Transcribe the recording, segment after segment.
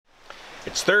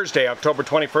It's Thursday, October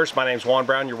 21st. My name is Juan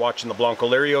Brown. You're watching the Blanco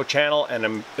Lirio channel, and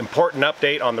an important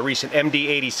update on the recent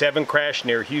MD-87 crash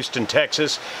near Houston,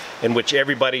 Texas, in which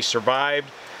everybody survived.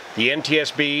 The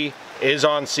NTSB is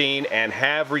on scene and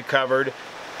have recovered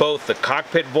both the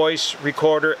cockpit voice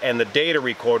recorder and the data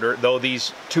recorder. Though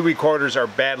these two recorders are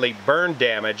badly burn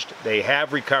damaged, they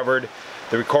have recovered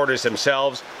the recorders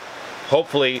themselves.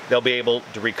 Hopefully they'll be able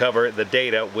to recover the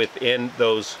data within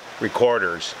those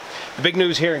recorders. The big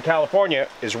news here in California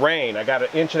is rain. I got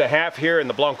 1.5 inches here in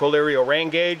the Blanco Lirio rain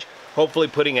gauge, hopefully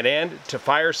putting an end to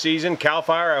fire season. Cal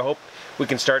Fire, I hope we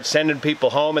can start sending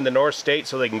people home in the North State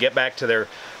so they can get back to their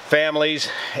families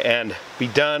and be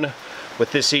done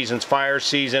with this season's fire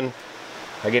season.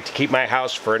 I get to keep my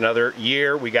house for another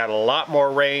year. We got a lot more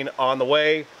rain on the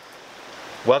way.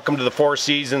 Welcome to the four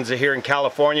seasons here in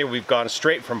California. We've gone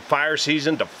straight from fire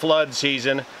season to flood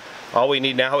season. All we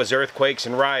need now is earthquakes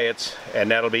and riots,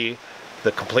 and that'll be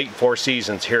the complete four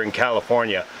seasons here in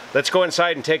California. Let's go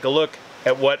inside and take a look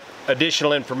at what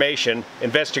additional information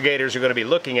investigators are going to be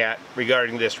looking at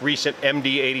regarding this recent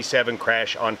MD-87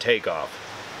 crash on takeoff.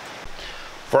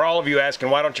 For all of you asking,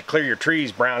 why don't you clear your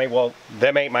trees, Brownie? Well,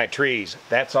 them ain't my trees.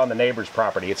 That's on the neighbor's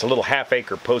property. It's a little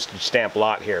half-acre postage stamp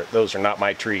lot here. Those are not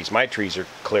my trees. My trees are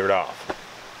cleared off.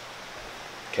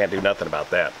 Can't do nothing about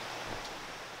that.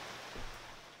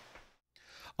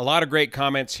 A lot of great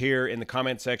comments here in the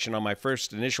comment section on my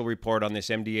first initial report on this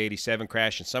MD-87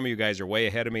 crash, and some of you guys are way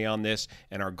ahead of me on this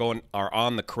and are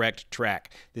on the correct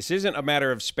track. This isn't a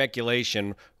matter of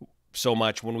speculation so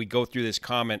much when we go through this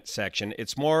comment section.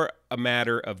 It's more a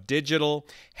matter of digital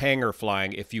hangar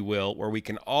flying, if you will, where we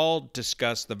can all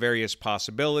discuss the various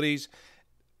possibilities,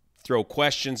 throw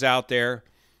questions out there,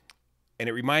 and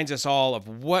it reminds us all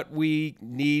of what we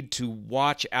need to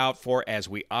watch out for as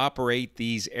we operate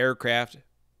these aircraft,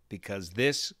 because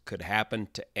this could happen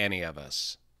to any of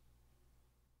us.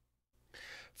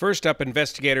 First up,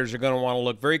 investigators are going to want to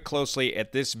look very closely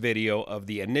at this video of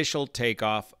the initial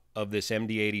takeoff of this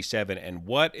MD-87, and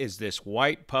what is this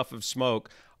white puff of smoke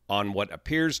on what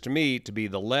appears to me to be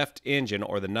the left engine,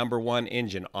 or the #1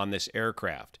 engine on this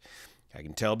aircraft. I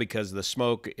can tell because the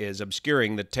smoke is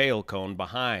obscuring the tail cone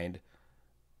behind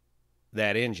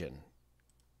that engine.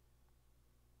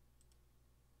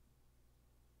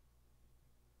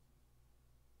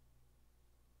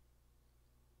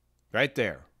 Right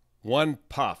there, one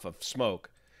puff of smoke.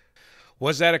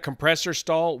 Was that a compressor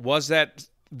stall? Was that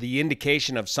the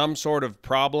indication of some sort of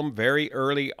problem very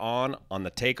early on the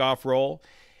takeoff roll?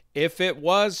 If it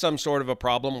was some sort of a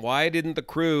problem, why didn't the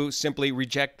crew simply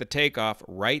reject the takeoff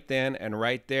right then and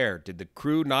right there? Did the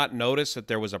crew not notice that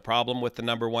there was a problem with the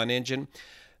 #1 engine?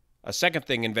 A second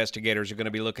thing investigators are going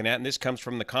to be looking at, and this comes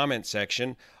from the comment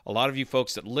section, a lot of you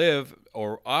folks that live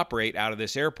or operate out of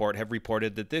this airport have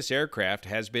reported that this aircraft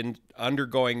has been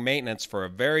undergoing maintenance for a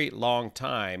very long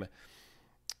time.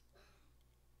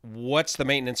 What's the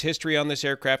maintenance history on this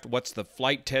aircraft? What's the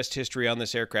flight test history on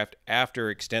this aircraft after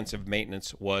extensive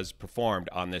maintenance was performed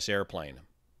on this airplane?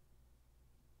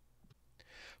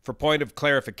 For point of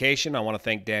clarification, I want to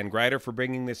thank Dan Greider for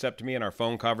bringing this up to me in our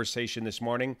phone conversation this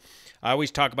morning. I always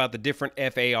talk about the different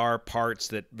FAR parts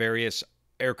that various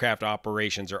aircraft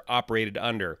operations are operated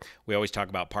under. We always talk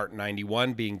about Part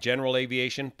 91 being general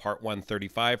aviation, Part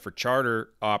 135 for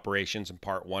charter operations, and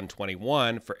Part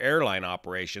 121 for airline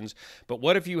operations. But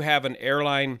what if you have an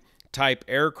airline type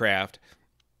aircraft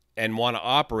and want to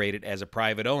operate it as a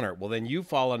private owner? Well, then you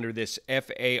fall under this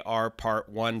FAR Part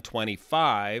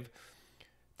 125.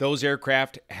 Those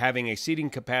aircraft having a seating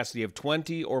capacity of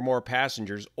 20 or more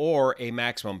passengers, or a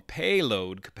maximum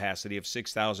payload capacity of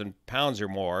 6,000 pounds or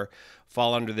more,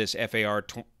 fall under this FAR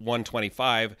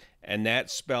 125, and that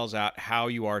spells out how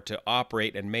you are to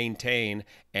operate and maintain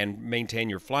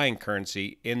your flying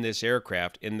currency in this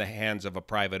aircraft in the hands of a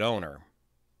private owner.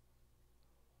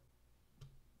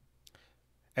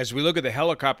 As we look at the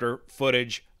helicopter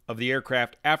footage of the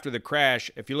aircraft after the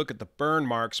crash, if you look at the burn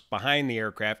marks behind the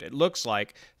aircraft, it looks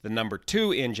like the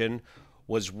 #2 engine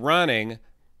was running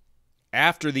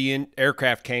after the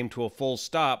aircraft came to a full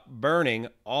stop, burning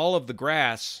all of the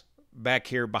grass back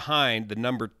here behind the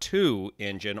 #2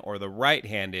 engine, or the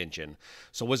right-hand engine.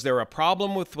 So was there a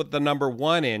problem with the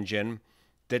 #1 engine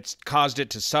that's caused it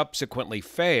to subsequently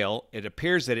fail? It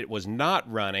appears that it was not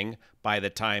running by the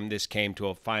time this came to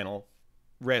a final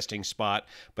resting spot,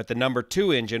 but the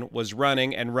 #2 engine was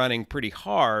running, and running pretty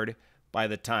hard by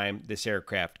the time this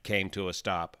aircraft came to a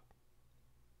stop.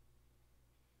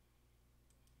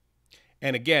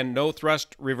 And again, no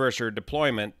thrust reverser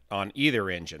deployment on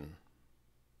either engine.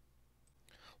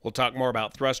 We'll talk more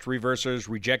about thrust reversers,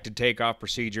 rejected takeoff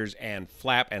procedures, and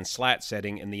flap and slat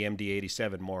setting in the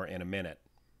MD-87 more in a minute.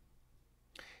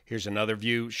 Here's another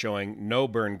view showing no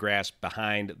burn grass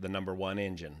behind the number 1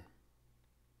 engine.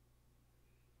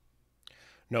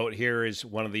 Note here is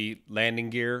one of the landing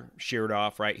gear sheared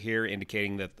off right here,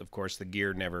 indicating that, of course, the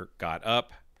gear never got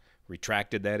up,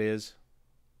 retracted that is.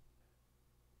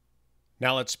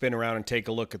 Now let's spin around and take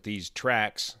a look at these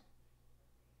tracks.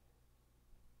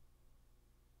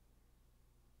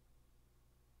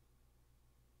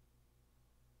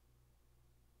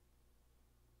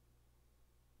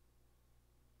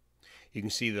 You can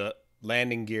see the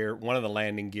landing gear, one of the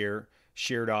landing gear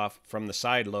sheared off from the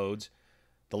side loads.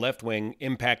 The left wing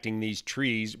impacting these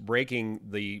trees, breaking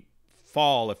the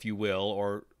fall, if you will,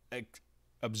 or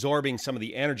absorbing some of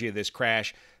the energy of this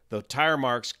crash. The tire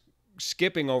marks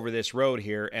skipping over this road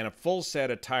here, and a full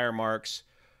set of tire marks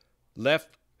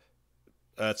left,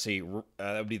 let's see,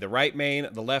 that would be the right main,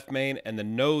 the left main, and the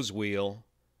nose wheel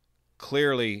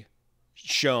clearly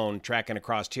shown tracking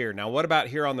across here. Now, what about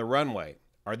here on the runway?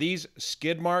 Are these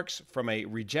skid marks from a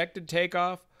rejected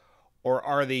takeoff, or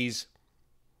are these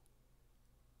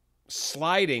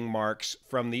sliding marks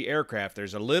from the aircraft?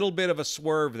 There's a little bit of a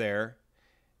swerve there,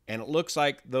 and it looks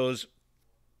like those,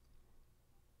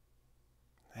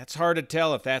 that's hard to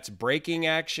tell if that's braking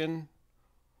action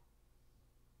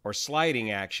or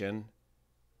sliding action.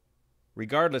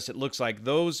 Regardless, it looks like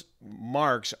those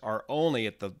marks are only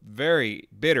at the very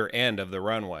bitter end of the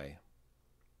runway.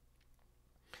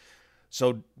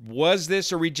 So was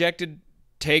this a rejected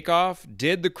takeoff?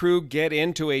 Did the crew get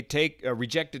into a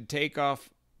rejected takeoff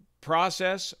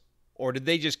process, or did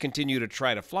they just continue to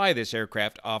try to fly this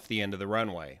aircraft off the end of the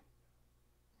runway?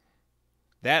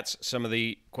 That's some of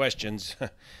the questions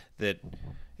that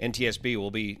NTSB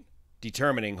will be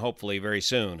determining hopefully very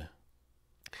soon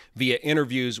via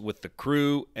interviews with the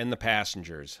crew and the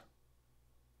passengers.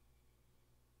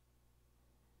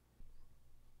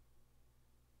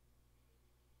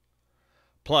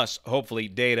 Plus, hopefully,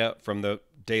 data from the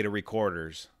data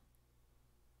recorders.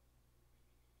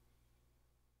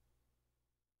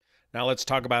 Now let's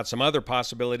talk about some other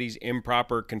possibilities.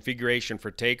 Improper configuration for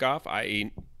takeoff,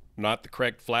 i.e. not the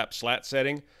correct flap slat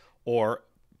setting, or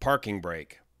parking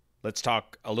brake. Let's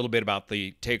talk a little bit about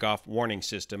the takeoff warning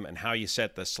system and how you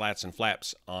set the slats and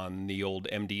flaps on the old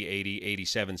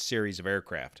MD-87 series of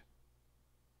aircraft.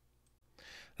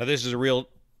 Now this is a real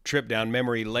trip down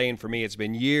memory lane for me. It's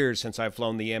been years since I've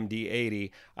flown the MD-80.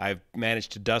 I've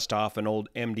managed to dust off an old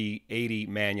MD-80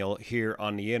 manual here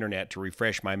on the internet to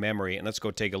refresh my memory, and let's go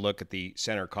take a look at the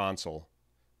center console.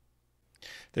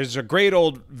 There's a great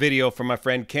old video from my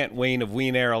friend Kent Wayne of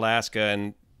Wien Air, Alaska,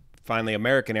 and finally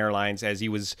American Airlines, as he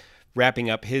was wrapping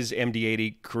up his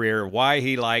MD-80 career, why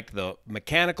he liked the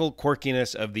mechanical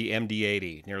quirkiness of the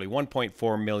MD-80. Nearly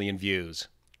 1.4 million views.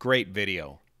 Great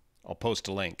video. I'll post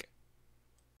a link.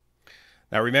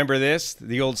 Now remember this,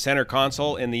 the old center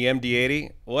console in the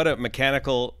MD-80? What a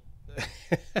mechanical,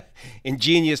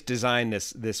 ingenious design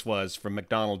this was from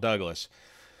McDonnell Douglas.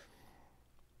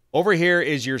 Over here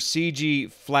is your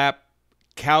CG flap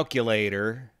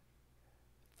calculator,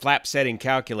 flap setting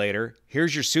calculator.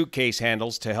 Here's your suitcase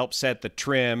handles to help set the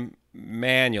trim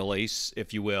manually,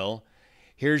 if you will.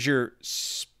 Here's your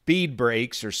speed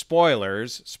brakes or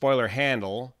spoilers, spoiler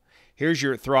handle. Here's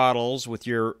your throttles with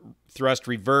your thrust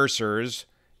reversers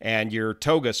and your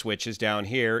toga switches down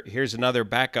here. Here's another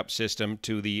backup system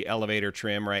to the elevator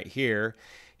trim right here.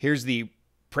 Here's the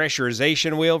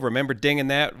pressurization wheel. Remember dinging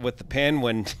that with the pen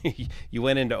when you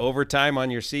went into overtime on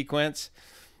your sequence?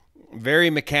 Very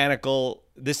mechanical.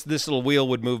 This little wheel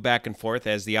would move back and forth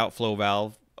as the outflow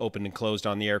valve opened and closed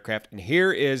on the aircraft. And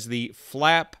here is the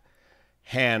flap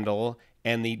handle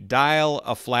and the dial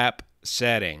a flap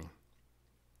setting.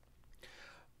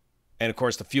 And of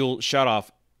course the fuel shutoff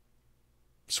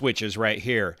switches right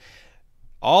here.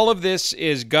 All of this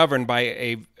is governed by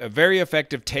a very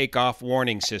effective takeoff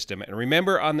warning system. And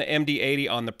remember, on the MD-80,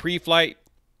 on the pre-flight,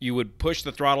 you would push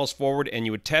the throttles forward and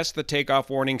you would test the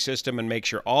takeoff warning system and make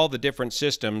sure all the different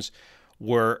systems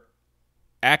were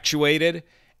actuated.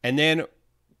 And then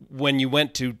when you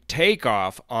went to take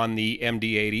off on the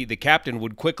MD-80, the captain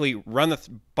would quickly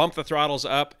bump the throttles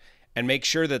up and make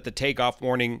sure that the takeoff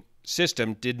warning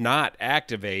system did not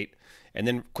activate, and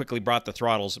then quickly brought the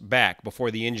throttles back before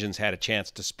the engines had a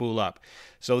chance to spool up.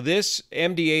 So this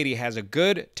MD-80 has a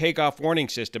good takeoff warning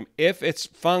system if it's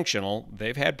functional.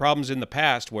 They've had problems in the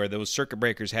past where those circuit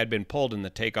breakers had been pulled and the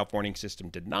takeoff warning system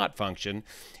did not function,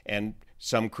 and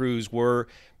some crews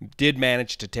did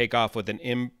manage to take off with an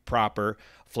improper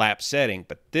flap setting.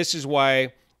 But this is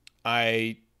why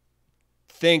I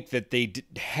think that they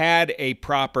had a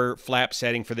proper flap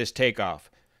setting for this takeoff.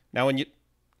 Now, when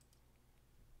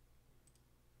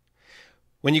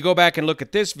you go back and look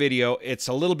at this video, it's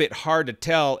a little bit hard to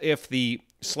tell if the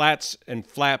slats and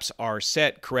flaps are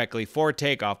set correctly for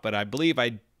takeoff, but I believe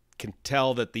I can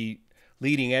tell that the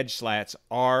leading edge slats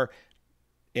are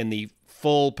in the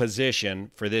full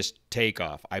position for this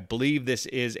takeoff. I believe this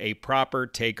is a proper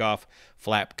takeoff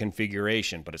flap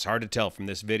configuration, but it's hard to tell from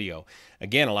this video.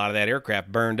 Again, a lot of that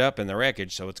aircraft burned up in the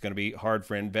wreckage, so it's going to be hard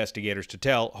for investigators to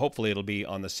tell. Hopefully it'll be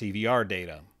on the CVR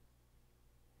data.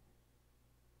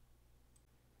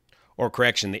 Or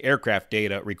correction, the aircraft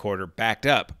data recorder backed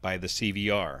up by the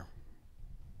CVR.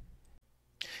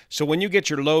 So when you get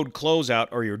your load closeout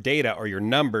or your data or your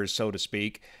numbers, so to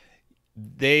speak,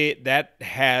 that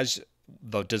has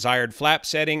the desired flap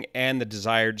setting and the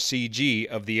desired CG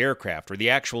of the aircraft, or the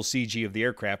actual CG of the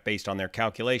aircraft based on their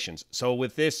calculations. So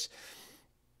with this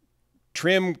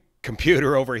trim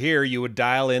computer over here, you would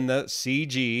dial in the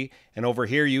CG, and over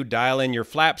here you dial in your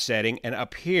flap setting, and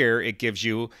up here it gives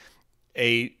you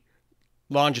a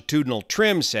longitudinal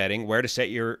trim setting, where to set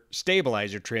your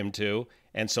stabilizer trim to,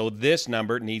 and so this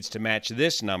number needs to match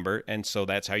this number, and so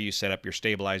that's how you set up your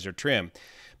stabilizer trim.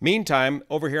 Meantime,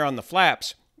 over here on the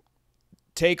flaps,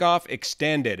 takeoff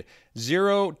extended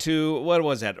 0 to, what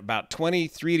was that, about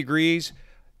 23 degrees.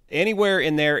 Anywhere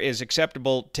in there is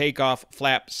acceptable takeoff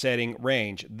flap setting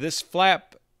range. This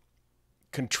flap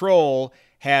control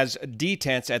has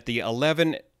detents at the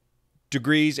 11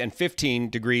 degrees and 15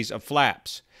 degrees of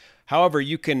flaps. However,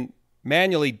 you can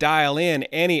manually dial in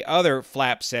any other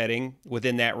flap setting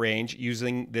within that range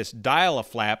using this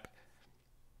dial-a-flap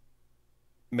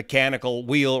mechanical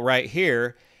wheel right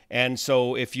here. And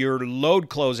so if your load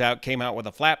closeout came out with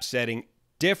a flap setting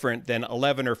different than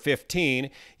 11 or 15,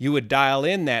 you would dial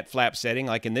in that flap setting,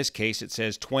 like in this case it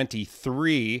says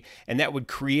 23, and that would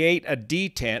create a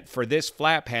detent for this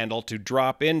flap handle to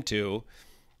drop into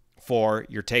for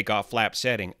your takeoff flap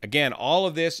setting. Again, all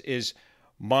of this is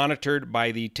monitored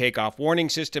by the takeoff warning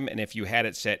system, and if you had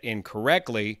it set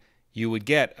incorrectly, you would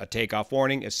get a takeoff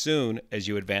warning as soon as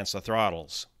you advance the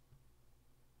throttles.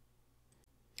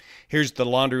 Here's the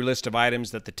laundry list of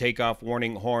items that the takeoff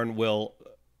warning horn will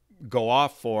go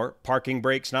off for. Parking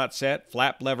brakes not set.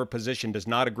 Flap lever position does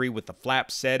not agree with the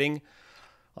flap setting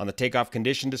on the takeoff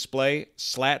condition display.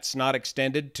 Slats not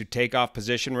extended to takeoff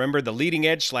position. Remember, the leading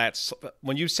edge slats,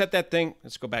 when you set that thing,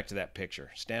 let's go back to that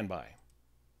picture. Stand by.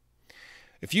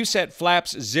 If you set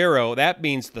flaps 0, that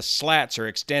means the slats are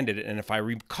extended. And if I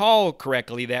recall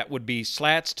correctly, that would be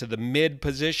slats to the mid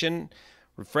position.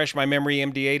 Refresh my memory,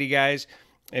 MD-80 guys,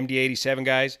 MD-87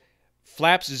 guys.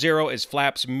 Flaps 0 is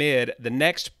flaps mid. The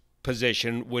next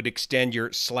position would extend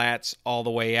your slats all the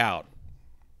way out,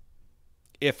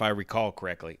 if I recall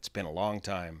correctly. It's been a long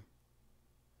time.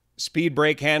 Speed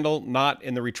brake handle not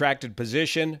in the retracted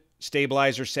position.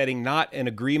 Stabilizer setting not in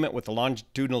agreement with the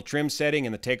longitudinal trim setting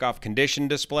in the takeoff condition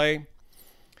display.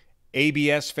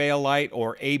 ABS fail light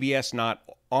or ABS not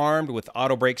armed with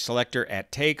auto brake selector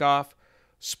at takeoff.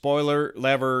 Spoiler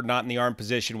lever not in the armed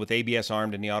position with ABS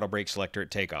armed in the auto brake selector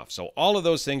at takeoff. So all of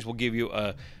those things will give you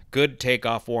a good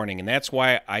takeoff warning, and that's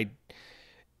why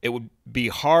it would be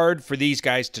hard for these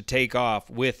guys to take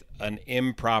off with an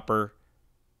improper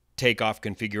takeoff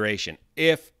configuration,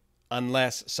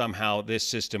 unless somehow this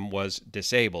system was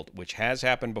disabled, which has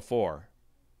happened before.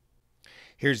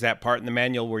 Here's that part in the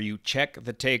manual where you check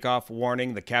the takeoff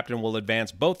warning. The captain will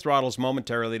advance both throttles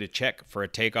momentarily to check for a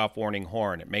takeoff warning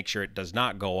horn and make sure it does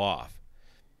not go off.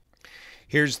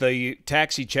 Here's the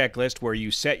taxi checklist where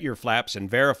you set your flaps and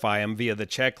verify them via the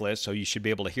checklist, so you should be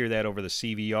able to hear that over the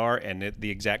CVR and the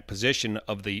exact position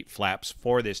of the flaps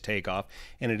for this takeoff.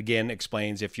 And it again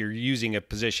explains if you're using a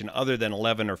position other than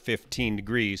 11 or 15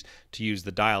 degrees to use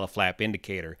the dial-a-flap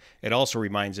indicator. It also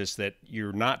reminds us that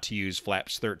you're not to use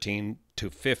flaps 13 to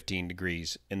 15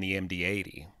 degrees in the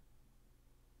MD-80.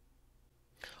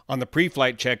 On the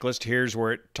pre-flight checklist, here's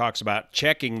where it talks about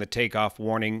checking the takeoff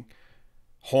warning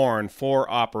horn for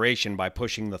operation by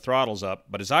pushing the throttles up.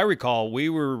 But as I recall, we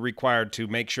were required to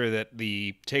make sure that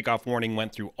the takeoff warning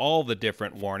went through all the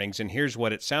different warnings, and here's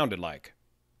what it sounded like.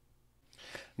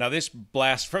 Now, this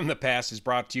blast from the past is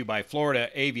brought to you by Florida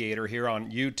Aviator here on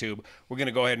YouTube. We're going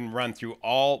to go ahead and run through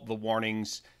all the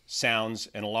warnings, sounds,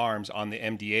 and alarms on the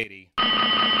MD-80.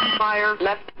 Fire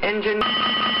left engine.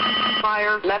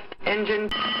 Fire left engine.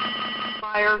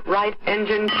 Fire right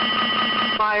engine.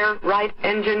 Fire right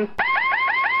engine.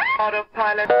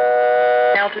 Autopilot.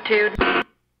 Altitude.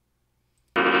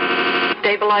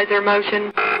 Stabilizer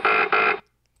motion.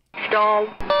 Stall.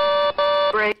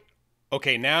 Brake.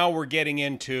 Okay, now we're getting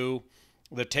into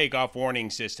the takeoff warning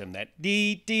system, that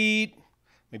deet deet.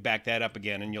 Let me back that up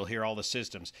again and you'll hear all the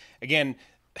systems. Again,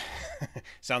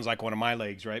 sounds like one of my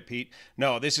legs, right, Pete?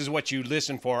 No, this is what you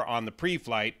listen for on the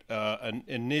pre-flight, an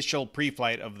initial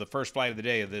pre-flight of the first flight of the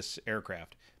day of this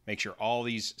aircraft. Make sure all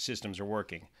these systems are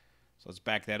working. So let's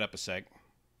back that up a sec.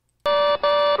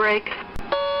 Brakes.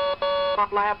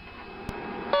 Flaps.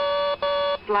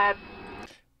 Slats.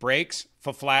 Brakes,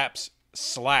 flaps,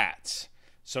 slats.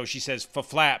 So she says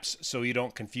flaps, so you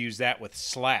don't confuse that with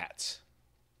slats.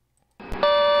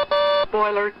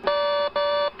 Spoiler.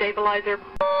 Stabilizer.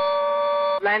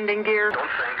 Landing gear.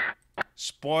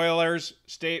 Spoilers,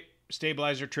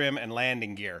 stabilizer trim, and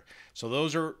landing gear. So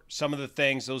those are some of the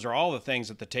things, those are all the things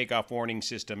that the takeoff warning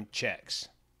system checks.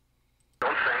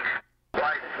 Don't sink.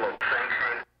 Wide slope.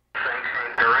 Sink.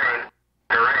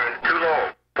 Terrain. Too low.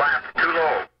 Flaps. Too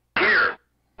low. Gear.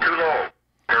 Too low.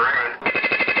 Terrain.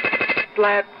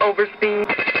 Flat. Overspeed.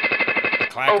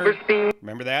 Clacker, Overspeed.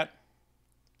 remember that?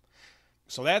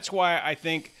 So that's why I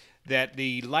think that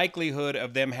the likelihood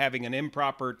of them having an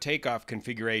improper takeoff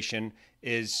configuration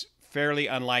is fairly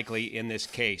unlikely in this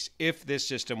case, if this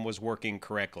system was working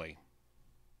correctly.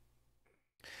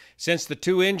 Since the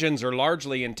two engines are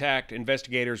largely intact,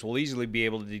 investigators will easily be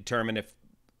able to determine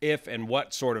if and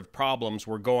what sort of problems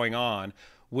were going on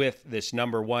with this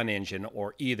number one engine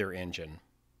or either engine.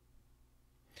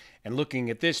 And looking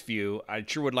at this view, I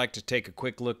sure would like to take a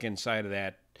quick look inside of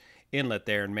that inlet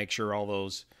there and make sure all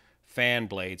those fan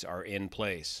blades are in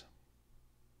place.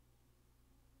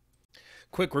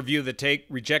 Quick review of the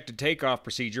rejected takeoff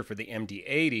procedure for the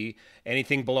MD-80.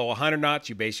 Anything below 100 knots,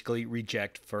 you basically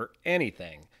reject for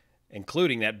anything,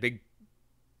 including that big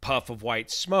puff of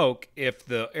white smoke if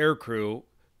the aircrew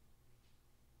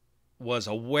was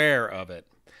aware of it.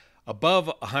 Above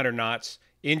 100 knots,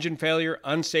 engine failure,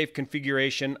 unsafe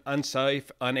configuration,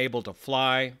 unsafe, unable to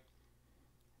fly,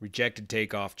 rejected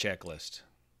takeoff checklist.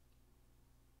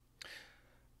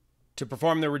 To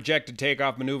perform the rejected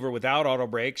takeoff maneuver without auto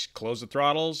brakes, close the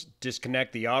throttles,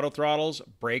 disconnect the auto throttles,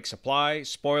 brakes apply,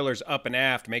 spoilers up and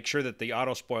aft. Make sure that the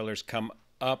auto spoilers come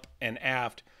up and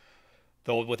aft.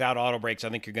 Though without auto brakes, I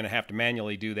think you're going to have to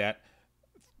manually do that.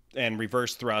 And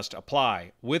reverse thrust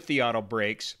apply. With the auto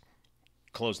brakes,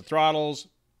 close the throttles,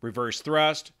 reverse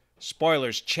thrust,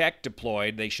 spoilers check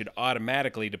deployed. They should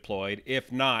automatically deployed.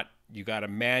 If not, you got to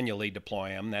manually deploy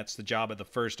them. That's the job of the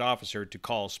first officer, to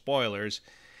call spoilers.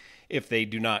 If they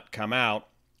do not come out,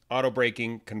 auto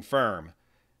braking, confirm.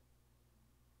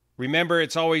 Remember,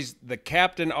 it's always the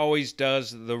captain always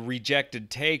does the rejected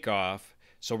takeoff.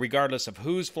 So regardless of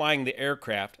who's flying the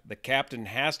aircraft, the captain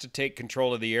has to take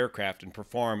control of the aircraft and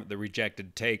perform the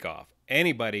rejected takeoff.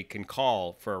 Anybody can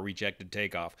call for a rejected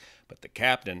takeoff, but the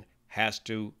captain has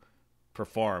to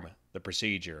perform the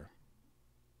procedure.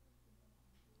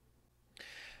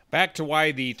 Back to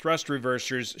why the thrust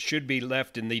reversers should be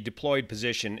left in the deployed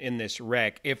position in this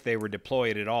wreck if they were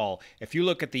deployed at all. If you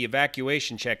look at the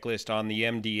evacuation checklist on the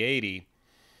MD-80,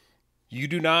 you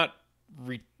do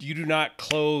not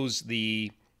close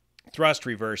the thrust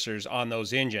reversers on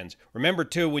those engines. Remember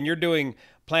too, when you're doing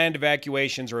planned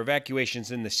evacuations or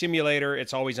evacuations in the simulator,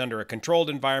 it's always under a controlled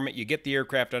environment. You get the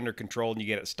aircraft under control and you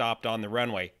get it stopped on the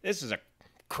runway. This is a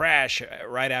crash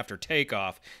right after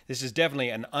takeoff. This is definitely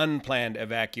an unplanned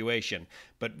evacuation.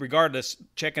 But regardless,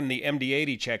 checking the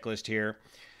MD-80 checklist here,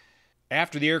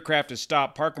 after the aircraft is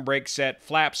stopped, park and brake set,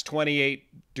 flaps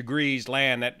 28 degrees,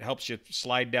 land. That helps you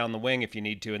slide down the wing if you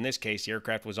need to. In this case, the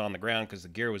aircraft was on the ground because the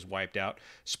gear was wiped out.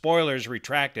 Spoilers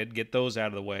retracted, get those out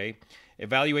of the way.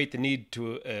 Evaluate the need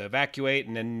to evacuate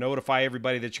and then notify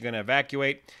everybody that you're going to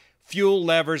evacuate. Fuel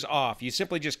levers off. You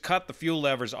simply just cut the fuel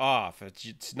levers off.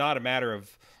 It's not a matter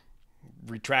of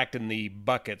retracting the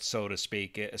bucket, so to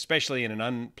speak, especially in an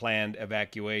unplanned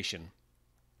evacuation.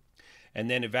 And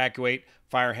then evacuate,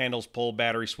 fire handles, pull,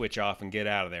 battery switch off, and get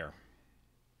out of there.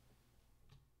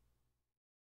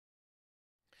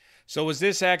 So was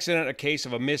this accident a case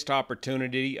of a missed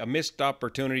opportunity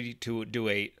to do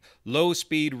a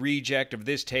low-speed reject of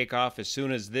this takeoff as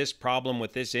soon as this problem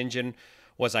with this engine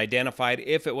was identified,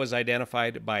 if it was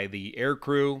identified by the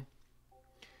aircrew?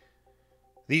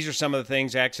 These are some of the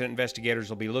things accident investigators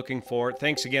will be looking for.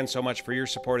 Thanks again so much for your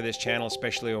support of this channel,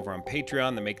 especially over on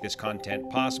Patreon, that make this content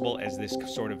possible, as this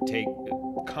sort of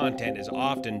content is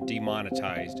often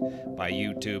demonetized by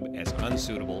YouTube as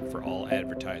unsuitable for all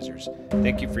advertisers.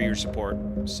 Thank you for your support.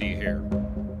 See you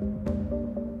here.